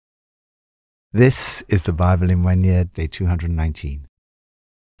This is the Bible in 1 year, day 219.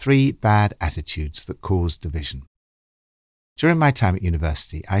 3 bad attitudes that cause division. During my time at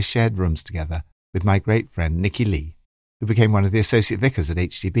university, I shared rooms together with my great friend Nicky Lee, who became one of the associate vicars at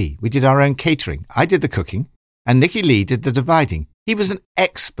HTB. We did our own catering. I did the cooking, and Nicky Lee did the dividing. He was an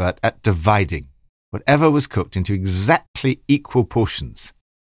expert at dividing whatever was cooked into exactly equal portions.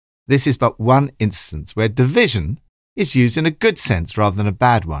 This is but one instance where division is used in a good sense rather than a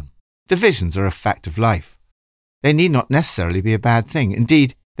bad one. Divisions are a fact of life. They need not necessarily be a bad thing.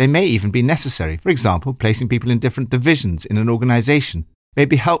 Indeed, they may even be necessary. For example, placing people in different divisions in an organization may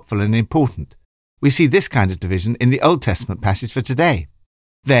be helpful and important. We see this kind of division in the Old Testament passage for today.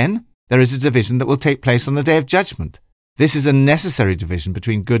 Then, there is a division that will take place on the Day of Judgment. This is a necessary division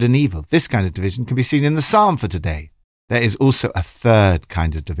between good and evil. This kind of division can be seen in the Psalm for today. There is also a third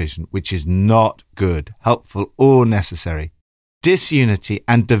kind of division, which is not good, helpful, or necessary. Disunity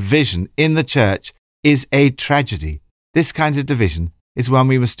and division in the church is a tragedy. This kind of division is one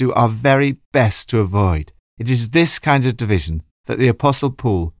we must do our very best to avoid. It is this kind of division that the Apostle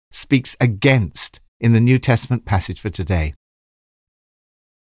Paul speaks against in the New Testament passage for today.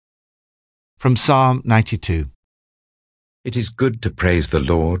 From Psalm 92. It is good to praise the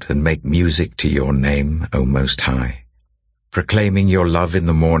Lord and make music to your name, O Most High, proclaiming your love in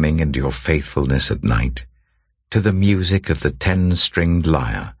the morning and your faithfulness at night, to the music of the 10-stringed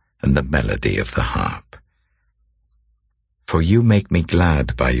lyre and the melody of the harp. For you make me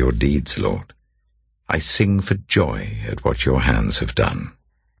glad by your deeds, Lord. I sing for joy at what your hands have done.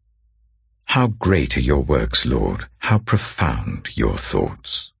 How great are your works, Lord, how profound your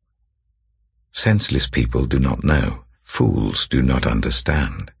thoughts. Senseless people do not know, fools do not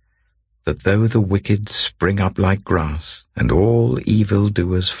understand, that though the wicked spring up like grass and all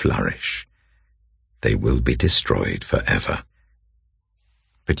evildoers flourish, they will be destroyed forever.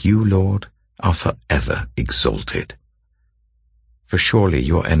 But you, Lord, are forever exalted. For surely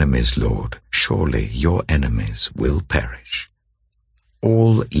your enemies, Lord, surely your enemies will perish.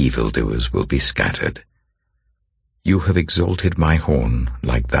 All evildoers will be scattered. You have exalted my horn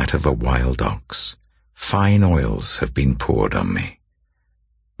like that of a wild ox. Fine oils have been poured on me.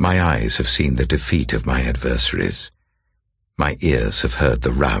 My eyes have seen the defeat of my adversaries. My ears have heard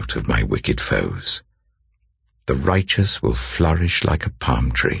the rout of my wicked foes. The righteous will flourish like a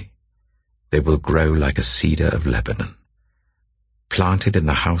palm tree. They will grow like a cedar of Lebanon. Planted in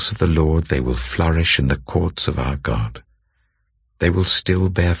the house of the Lord, they will flourish in the courts of our God. They will still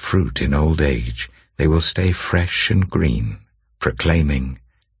bear fruit in old age. They will stay fresh and green, proclaiming,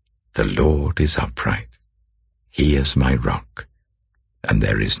 "The Lord is upright. He is my rock, and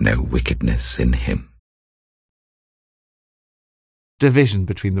there is no wickedness in him." Division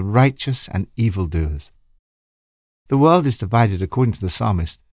between the righteous and evildoers. The world is divided, according to the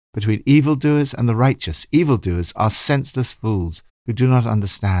psalmist, between evildoers and the righteous. Evildoers are senseless fools who do not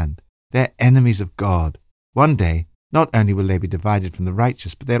understand. They're enemies of God. One day, not only will they be divided from the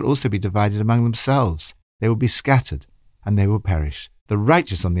righteous, but they'll also be divided among themselves. They will be scattered, and they will perish. The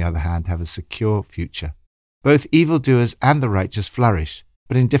righteous, on the other hand, have a secure future. Both evildoers and the righteous flourish,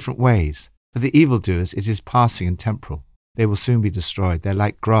 but in different ways. For the evildoers, it is passing and temporal. They will soon be destroyed. They're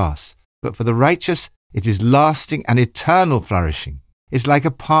like grass. But for the righteous, it is lasting and eternal flourishing. It's like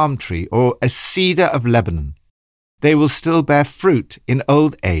a palm tree or a cedar of Lebanon. They will still bear fruit in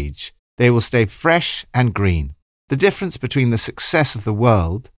old age. They will stay fresh and green. The difference between the success of the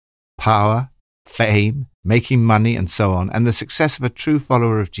world, power, fame, making money, and so on, and the success of a true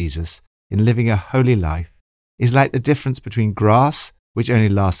follower of Jesus in living a holy life is like the difference between grass, which only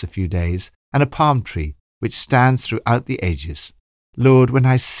lasts a few days, and a palm tree, which stands throughout the ages. Lord, when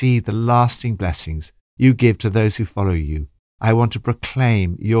I see the lasting blessings you give to those who follow you, I want to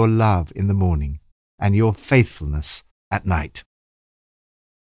proclaim your love in the morning and your faithfulness at night.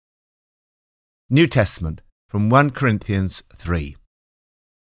 New Testament, from 1 Corinthians 3.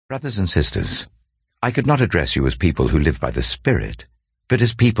 Brothers and sisters, I could not address you as people who live by the Spirit, but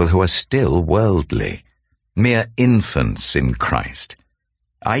as people who are still worldly, mere infants in Christ.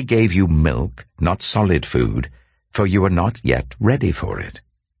 I gave you milk, not solid food, for you are not yet ready for it.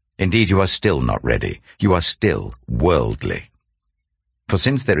 Indeed, you are still not ready. You are still worldly. For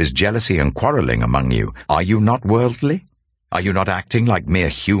since there is jealousy and quarreling among you, are you not worldly? Are you not acting like mere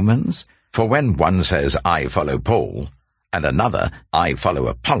humans? For when one says, "I follow Paul," and another, "I follow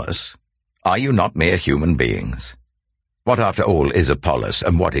Apollos," are you not mere human beings? What, after all, is Apollos,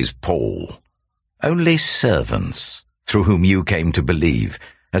 and what is Paul? Only servants, through whom you came to believe,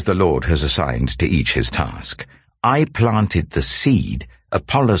 as the Lord has assigned to each his task. I planted the seed,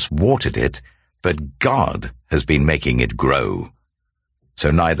 Apollos watered it, but God has been making it grow. So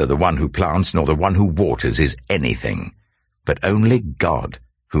neither the one who plants nor the one who waters is anything, but only God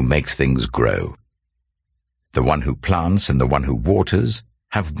who makes things grow. The one who plants and the one who waters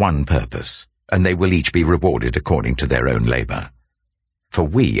have one purpose, and they will each be rewarded according to their own labor. For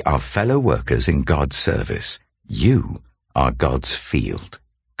we are fellow workers in God's service. You are God's field,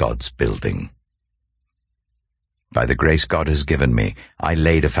 God's building. By the grace God has given me, I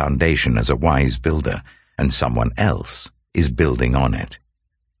laid a foundation as a wise builder, and someone else is building on it.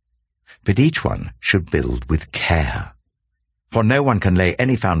 But each one should build with care. For no one can lay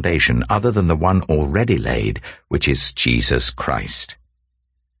any foundation other than the one already laid, which is Jesus Christ.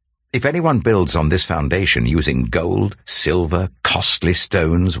 If anyone builds on this foundation using gold, silver, costly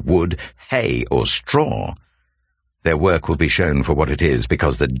stones, wood, hay, or straw, their work will be shown for what it is,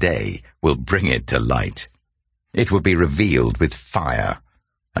 because the day will bring it to light. It will be revealed with fire,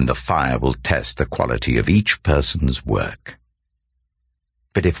 and the fire will test the quality of each person's work.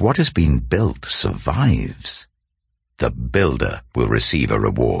 But if what has been built survives, the builder will receive a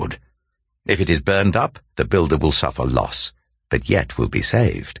reward. If it is burned up, the builder will suffer loss, but yet will be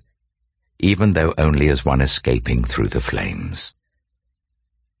saved, even though only as one escaping through the flames.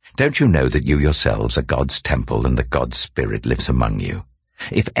 Don't you know that you yourselves are God's temple and that God's Spirit lives among you?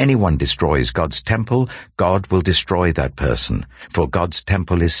 If anyone destroys God's temple, God will destroy that person, for God's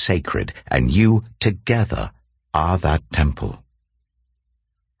temple is sacred, and you together are that temple.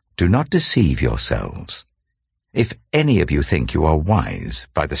 Do not deceive yourselves. If any of you think you are wise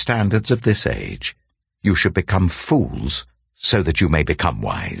by the standards of this age, you should become fools so that you may become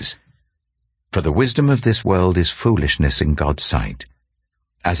wise. For the wisdom of this world is foolishness in God's sight.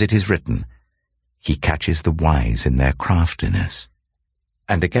 As it is written, He catches the wise in their craftiness.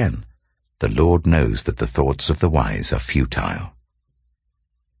 And again, the Lord knows that the thoughts of the wise are futile.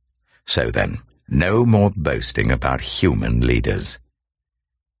 So then, no more boasting about human leaders.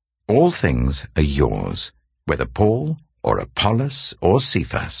 All things are yours, whether Paul, or Apollos, or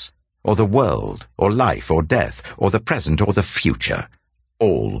Cephas, or the world, or life, or death, or the present, or the future.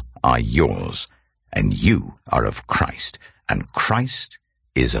 All are yours, and you are of Christ, and Christ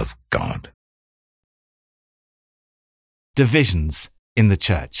is of God. Divisions in the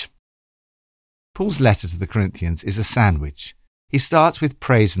church. Paul's letter to the Corinthians is a sandwich. He starts with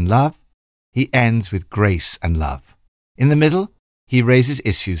praise and love. He ends with grace and love. In the middle, he raises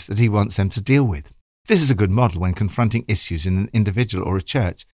issues that he wants them to deal with. This is a good model when confronting issues in an individual or a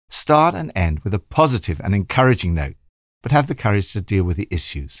church. Start and end with a positive and encouraging note, but have the courage to deal with the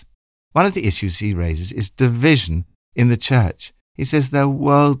issues. One of the issues he raises is division in the church. He says they're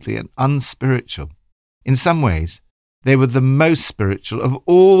worldly and unspiritual. In some ways, they were the most spiritual of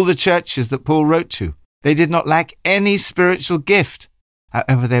all the churches that Paul wrote to. They did not lack any spiritual gift.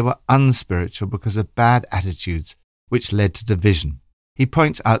 However, they were unspiritual because of bad attitudes, which led to division. He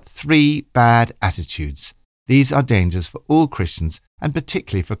points out 3 bad attitudes. These are dangers for all Christians, and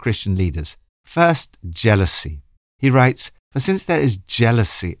particularly for Christian leaders. First, jealousy. He writes, "For since there is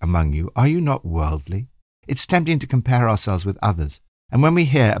jealousy among you, are you not worldly?" It's tempting to compare ourselves with others, and when we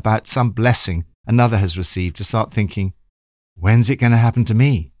hear about some blessing another has received, to start thinking, when's it going to happen to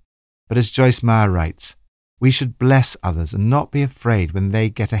me? But as Joyce Meyer writes, we should bless others and not be afraid when they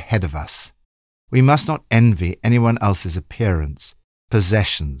get ahead of us. We must not envy anyone else's appearance,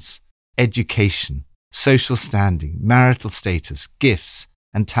 possessions, education, social standing, marital status, gifts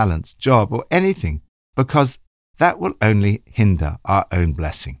and talents, job, or anything, because that will only hinder our own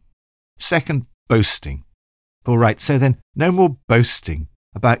blessing. Second, boasting. Paul writes, so then, no more boasting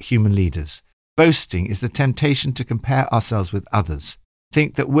about human leaders. Boasting is the temptation to compare ourselves with others,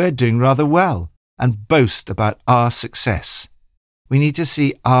 think that we're doing rather well, and boast about our success. We need to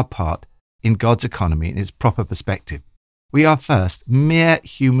see our part in God's economy in its proper perspective. We are first, mere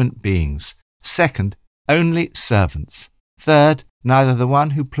human beings. Second, only servants. Third, neither the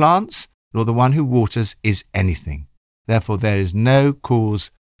one who plants nor the one who waters is anything. Therefore, there is no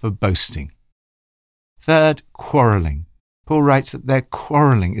cause for boasting. Third, quarrelling. Paul writes that their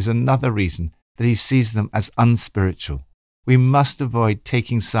quarrelling is another reason that he sees them as unspiritual. We must avoid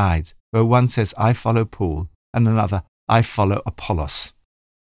taking sides where one says, I follow Paul, and another, I follow Apollos.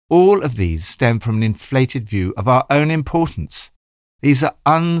 All of these stem from an inflated view of our own importance. These are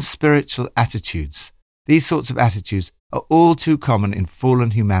unspiritual attitudes. These sorts of attitudes are all too common in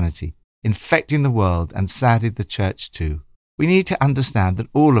fallen humanity, infecting the world and sadly the church too. We need to understand that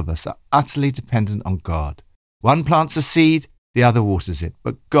all of us are utterly dependent on God. One plants a seed, the other waters it,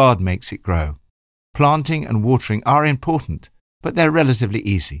 but God makes it grow. Planting and watering are important, but they're relatively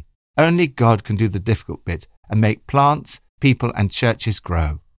easy. Only God can do the difficult bit and make plants, people and churches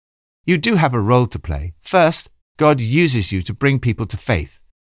grow. You do have a role to play. First, God uses you to bring people to faith.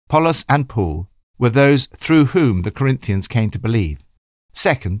 Apollos and Paul were those through whom the Corinthians came to believe.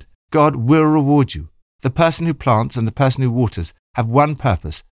 Second, God will reward you. The person who plants and the person who waters have one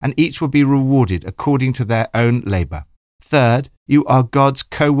purpose, and each will be rewarded according to their own labor. Third, you are God's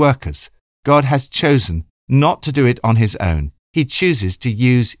co-workers. God has chosen not to do it on his own. He chooses to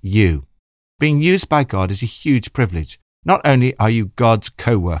use you. Being used by God is a huge privilege. Not only are you God's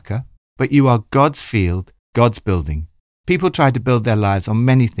co-worker, but you are God's field, God's building. People try to build their lives on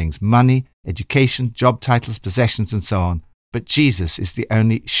many things: money, education, job titles, possessions, and so on. But Jesus is the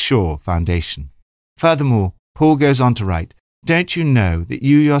only sure foundation. Furthermore, Paul goes on to write, "Don't you know that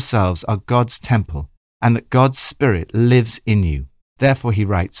you yourselves are God's temple and that God's Spirit lives in you?" Therefore, he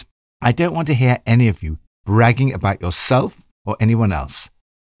writes, "I don't want to hear any of you bragging about yourself or anyone else.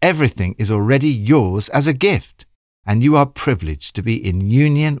 Everything is already yours as a gift, and you are privileged to be in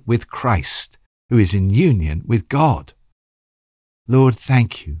union with Christ, who is in union with God." Lord,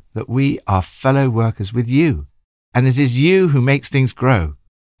 thank you that we are fellow workers with you, and it is you who makes things grow.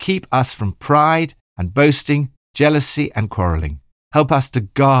 Keep us from pride and boasting, jealousy and quarreling. Help us to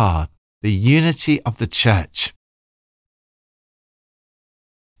guard the unity of the church.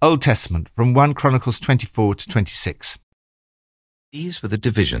 Old Testament, from 1 Chronicles 24 to 26. These were the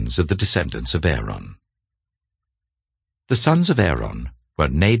divisions of the descendants of Aaron. The sons of Aaron were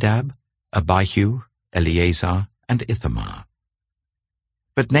Nadab, Abihu, Eleazar, and Ithamar.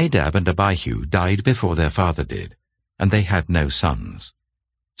 But Nadab and Abihu died before their father did, and they had no sons.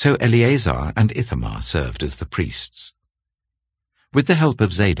 So Eleazar and Ithamar served as the priests. With the help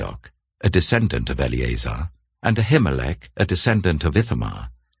of Zadok, a descendant of Eleazar, and Ahimelech, a descendant of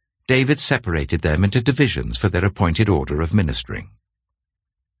Ithamar, David separated them into divisions for their appointed order of ministering.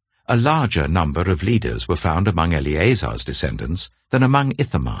 A larger number of leaders were found among Eleazar's descendants than among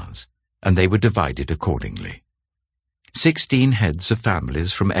Ithamar's, and they were divided accordingly. 16 heads of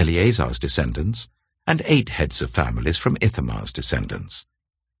families from Eleazar's descendants, and 8 heads of families from Ithamar's descendants.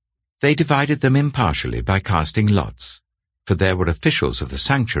 They divided them impartially by casting lots, for there were officials of the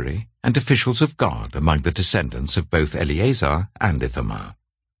sanctuary and officials of God among the descendants of both Eleazar and Ithamar.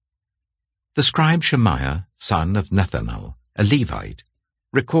 The scribe Shemaiah, son of Nethanel, a Levite,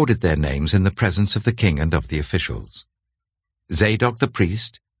 recorded their names in the presence of the king and of the officials. Zadok the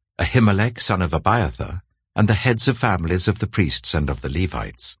priest, Ahimelech son of Abiathar, and the heads of families of the priests and of the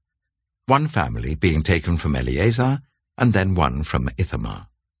Levites, one family being taken from Eleazar, and then one from Ithamar.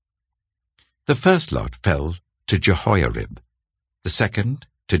 The first lot fell to Jehoiarib, the second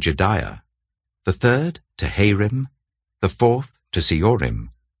to Jediah, the third to Harim, the fourth to Seorim,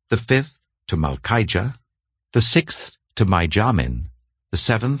 the fifth to Malchijah, the sixth to Mijamin, the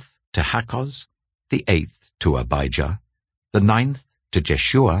seventh to Hakkoz, the eighth to Abijah, the ninth to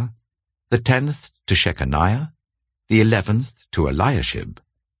Jeshua, the 10th to Shechaniah, the 11th to Eliashib,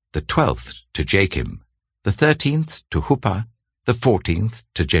 the 12th to Jachim, the 13th to Huppah, the 14th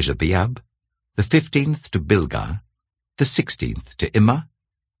to Jezebeab, the 15th to Bilgah, the 16th to Immer,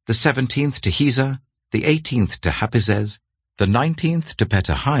 the 17th to Hezah, the 18th to Hapizez, the 19th to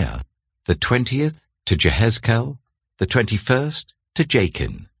Petahiah, the 20th to Jehezkel, the 21st to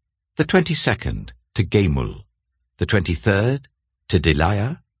Jachin, the 22nd to Gamul, the 23rd to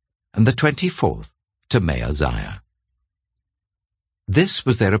Deliah, and the 24th to Maaziah. This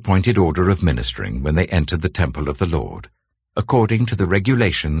was their appointed order of ministering when they entered the temple of the Lord, according to the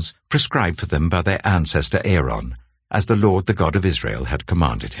regulations prescribed for them by their ancestor Aaron, as the Lord the God of Israel had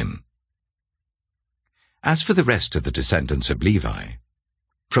commanded him. As for the rest of the descendants of Levi,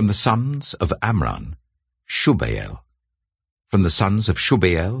 from the sons of Amram, Shubael; from the sons of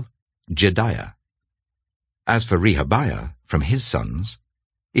Shubael, Jediah. As for Rehabiah, from his sons,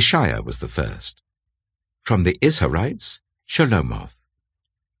 Ishiah was the first. From the Isharites, Shelomoth.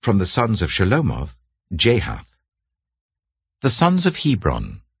 From the sons of Shelomoth, Jahath. The sons of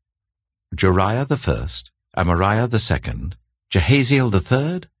Hebron, Jeriah the first, Amariah the second, Jehaziel the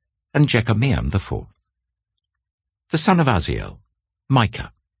third, and Jekameam the fourth. The son of Aziel,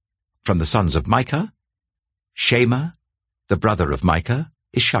 Micah. From the sons of Micah, Shema, the brother of Micah,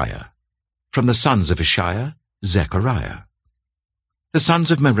 Ishiah. From the sons of Ishiah, Zechariah. The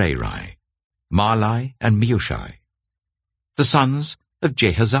sons of Merari, Mahli and Mushi. The sons of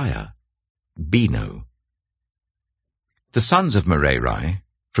Jehaziah, Beno. The sons of Merari,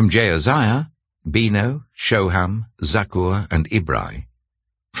 from Jehaziah, Beno, Shoham, Zakur, and Ibri.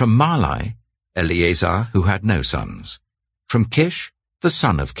 From Mahli, Eleazar, who had no sons. From Kish, the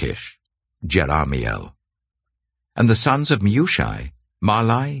son of Kish, Jerahmeel. And the sons of Mushi,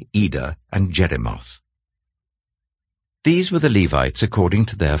 Mahli, Eder, and Jeremoth. These were the Levites according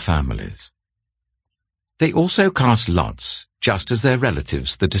to their families. They also cast lots, just as their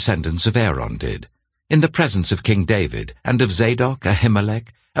relatives, the descendants of Aaron, did, in the presence of King David, and of Zadok, Ahimelech,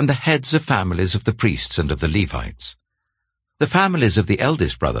 and the heads of families of the priests and of the Levites. The families of the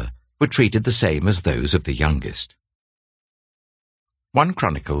eldest brother were treated the same as those of the youngest. 1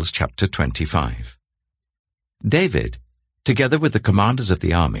 Chronicles chapter 25. David, together with the commanders of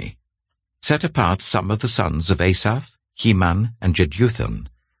the army, set apart some of the sons of Asaph, Heman, and Jeduthun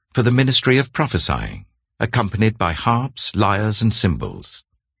for the ministry of prophesying, accompanied by harps, lyres, and cymbals.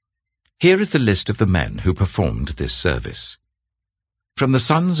 Here is the list of the men who performed this service. From the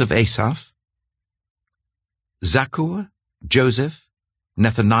sons of Asaph: Zakkur, Joseph,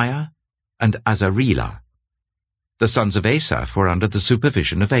 Nethaniah, and Azariah. The sons of Asaph were under the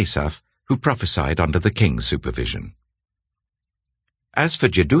supervision of Asaph, who prophesied under the king's supervision. As for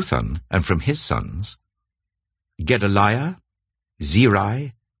Jeduthun, and from his sons, Gedaliah,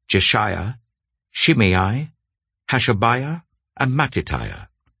 Zirai, Jeshiah, Shimei, Hashabiah, and Mattithiah,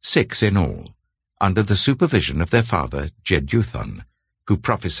 6 in all, under the supervision of their father Jeduthun, who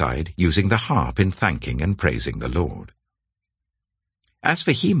prophesied using the harp in thanking and praising the Lord. As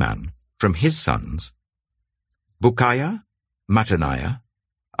for Heman, from his sons, Bukiah, Mattaniah,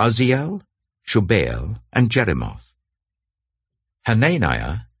 Uzziel, Shubael, and Jeremoth.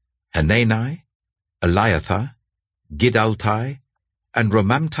 Hananiah, Hanani, Eliathah, Gidaltai, and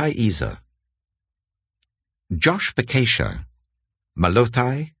Romamti-Ezer. Joshbekashah,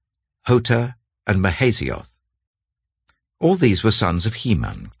 Malothai, Hoter, and Mahazioth. All these were sons of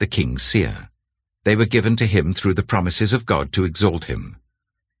Heman, the king's seer. They were given to him through the promises of God to exalt him.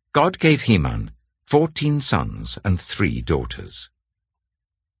 God gave Heman 14 sons and 3 daughters.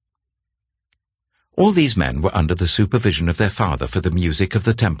 All these men were under the supervision of their father for the music of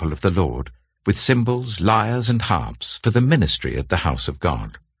the temple of the Lord, with cymbals, lyres, and harps for the ministry at the house of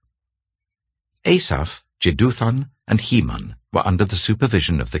God. Asaph, Jeduthun, and Heman were under the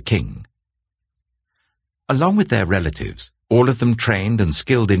supervision of the king. Along with their relatives, all of them trained and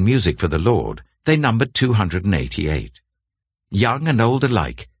skilled in music for the Lord, they numbered 288. Young and old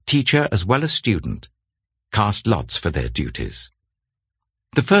alike, teacher as well as student, cast lots for their duties.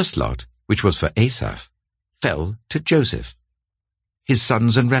 The first lot, which was for Asaph, fell to Joseph. His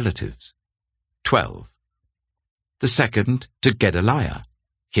sons and relatives, 12. The second to Gedaliah,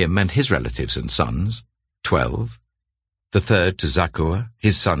 him and his relatives and sons, 12. The third to Zakkur,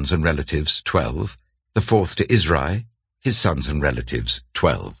 his sons and relatives, 12. The fourth to Izri, his sons and relatives,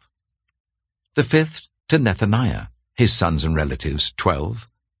 12. The fifth to Nethaniah, his sons and relatives, 12.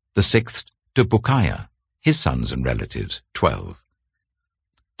 The sixth to Bukiah, his sons and relatives, 12.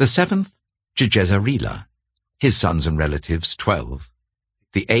 The seventh to Jezreelah, his sons and relatives, 12.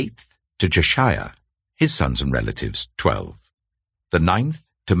 The eighth to Jeshiah, his sons and relatives, 12. The ninth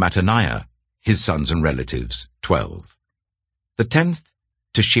to Mattaniah, his sons and relatives, 12. The 10th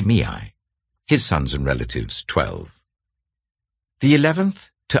to Shimei, his sons and relatives, 12. The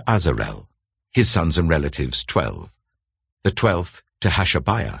 11th to Azarel, his sons and relatives, 12. The 12th to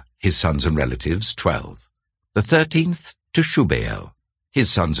Hashabiah, his sons and relatives, 12. The 13th to Shubael,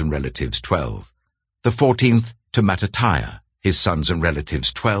 his sons and relatives, 12. The 14th to Mattithiah, his sons and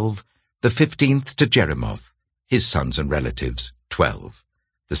relatives, 12. The 15th to Jeremoth, his sons and relatives, 12.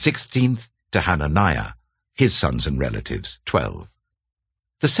 The 16th to Hananiah, his sons and relatives, 12.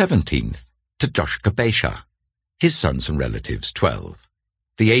 The 17th to Joshbekashah, his sons and relatives, 12.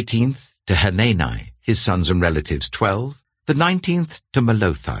 The 18th to Hanani, his sons and relatives, 12. The 19th to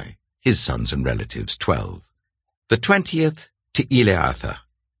Malothai, his sons and relatives, 12. The 20th to Eleazar,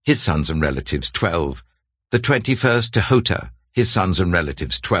 his sons and relatives, 12. The 21st to Hoter, his sons and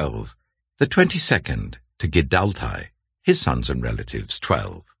relatives, 12. The 22nd to Gidaltai, his sons and relatives,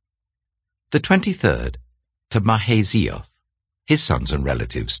 12. The 23rd to Mahazioth, his sons and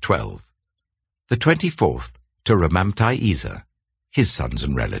relatives, 12. The 24th to Romamti-Ezer, his sons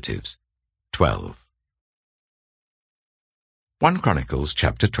and relatives, 12. 1 Chronicles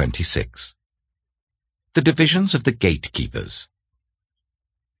chapter 26. The divisions of the gatekeepers.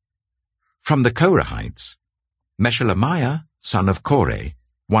 From the Korahites, Meshelemiah, son of Korah,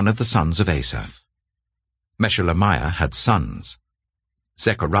 one of the sons of Asaph. Meshelemiah had sons: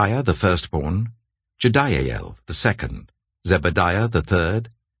 Zechariah the firstborn, Jediael the second, Zebadiah the third,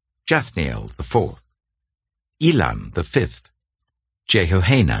 Jathniel the fourth, Elam the fifth,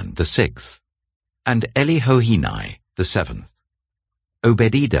 Jehohanan the sixth, and Elihohenai the seventh.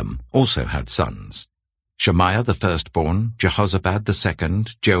 Obed-Edom also had sons: Shemaiah the firstborn, Jehozabad the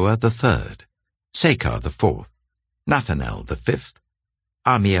second, Joah the third, Sakar the fourth, Nathanel the fifth,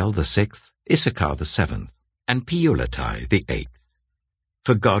 Amiel the sixth, Issachar the seventh, and Peulatai the eighth.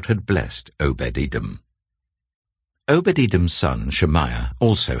 For God had blessed Obed-Edom. Obed-Edom's son Shemaiah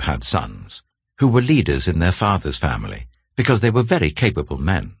also had sons, who were leaders in their father's family, because they were very capable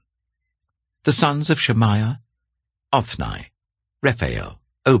men. The sons of Shemaiah: Othni, Rephael,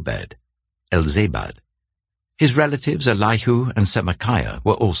 Obed, Elzabad. His relatives Elihu and Semachiah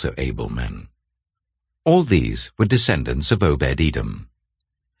were also able men. All these were descendants of Obed-Edom.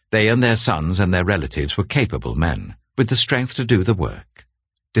 They and their sons and their relatives were capable men, with the strength to do the work.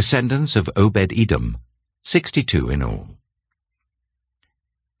 Descendants of Obed-Edom, 62 in all.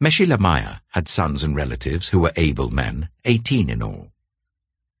 Meshilamiah had sons and relatives who were able men, 18 in all.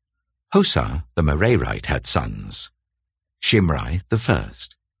 Hosah the Merarite had sons. Shimri the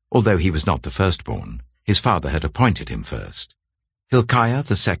first, although he was not the firstborn, his father had appointed him first. Hilkiah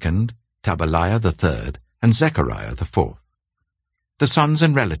the second, Tabaliah the third, and Zechariah the fourth. The sons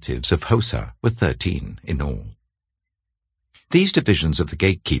and relatives of Hosah were 13 in all. These divisions of the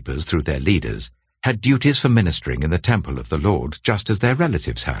gatekeepers, through their leaders, had duties for ministering in the temple of the Lord, just as their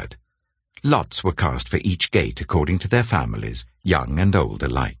relatives had. Lots were cast for each gate according to their families, young and old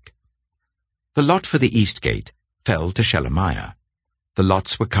alike. The lot for the east gate fell to Shelemiah. The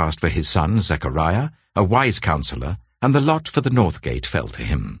lots were cast for his son Zechariah, a wise counselor, and the lot for the north gate fell to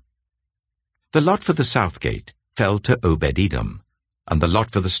him. The lot for the south gate fell to Obed-Edom, and the lot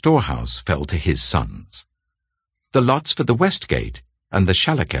for the storehouse fell to his sons. The lots for the west gate and the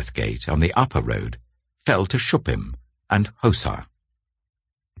Shalaketh gate on the upper road fell to Shuppim and Hosah.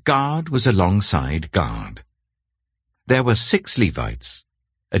 Gad was alongside Gad. There were 6 Levites,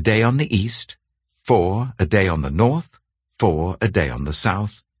 a day on the east, 4 a day on the north, 4 a day on the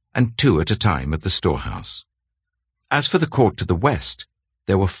south, and 2 at a time at the storehouse. As for the court to the west,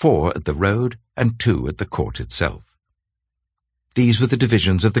 there were 4 at the road and 2 at the court itself. These were the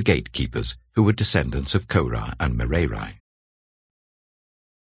divisions of the gatekeepers, who were descendants of Korah and Merari.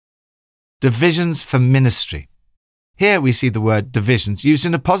 Divisions for ministry. Here we see the word divisions used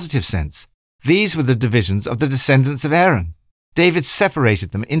in a positive sense. These were the divisions of the descendants of Aaron. David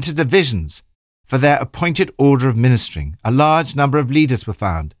separated them into divisions for their appointed order of ministering. A large number of leaders were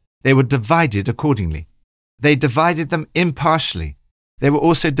found. They were divided accordingly. They divided them impartially. There were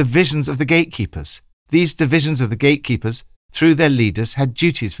also divisions of the gatekeepers. These divisions of the gatekeepers, through their leaders, had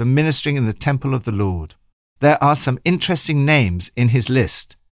duties for ministering in the temple of the Lord. There are some interesting names in his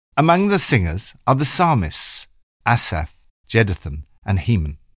list. Among the singers are the psalmists, Asaph, Jeduthun, and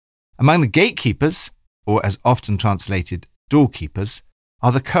Heman. Among the gatekeepers, or as often translated, doorkeepers,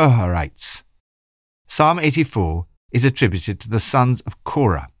 are the Koharites. Psalm 84 is attributed to the sons of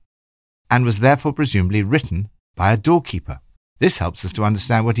Korah, and was therefore presumably written by a doorkeeper. This helps us to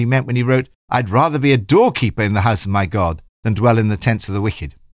understand what he meant when he wrote, "I'd rather be a doorkeeper in the house of my God than dwell in the tents of the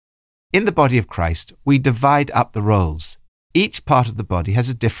wicked." In the body of Christ, we divide up the roles. Each part of the body has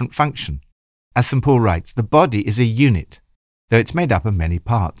a different function. As St. Paul writes, the body is a unit, though it's made up of many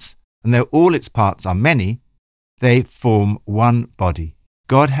parts. And though all its parts are many, they form one body.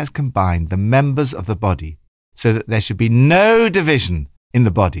 God has combined the members of the body so that there should be no division in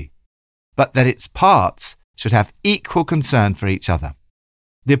the body, but that its parts should have equal concern for each other.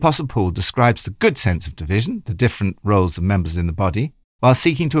 The Apostle Paul describes the good sense of division, the different roles of members in the body, while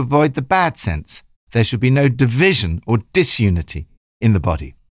seeking to avoid the bad sense. There should be no division or disunity in the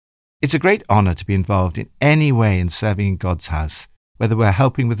body. It's a great honour to be involved in any way in serving in God's house, whether we're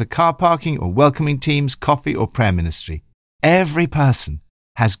helping with the car parking or welcoming teams, coffee or prayer ministry. Every person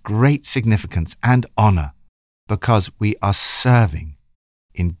has great significance and honour because we are serving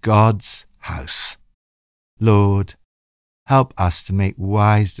in God's house. Lord, help us to make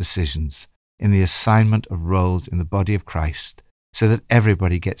wise decisions in the assignment of roles in the body of Christ so that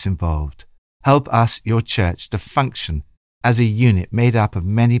everybody gets involved. Help us, your church, to function as a unit made up of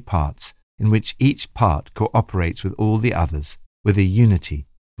many parts in which each part cooperates with all the others with a unity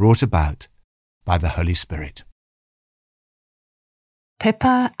brought about by the Holy Spirit.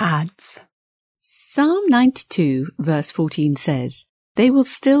 Pippa adds, Psalm 92 verse 14 says, "They will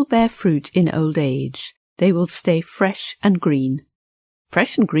still bear fruit in old age. They will stay fresh and green."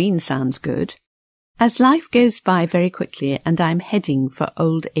 Fresh and green sounds good. As life goes by very quickly and I'm heading for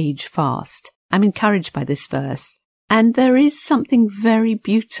old age fast, I'm encouraged by this verse. And there is something very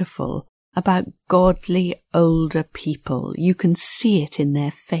beautiful about godly older people. You can see it in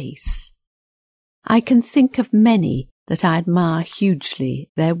their face. I can think of many that I admire hugely.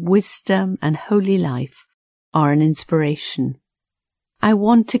 Their wisdom and holy life are an inspiration. I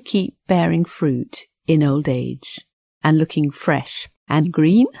want to keep bearing fruit in old age and looking fresh and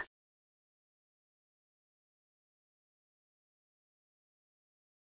green.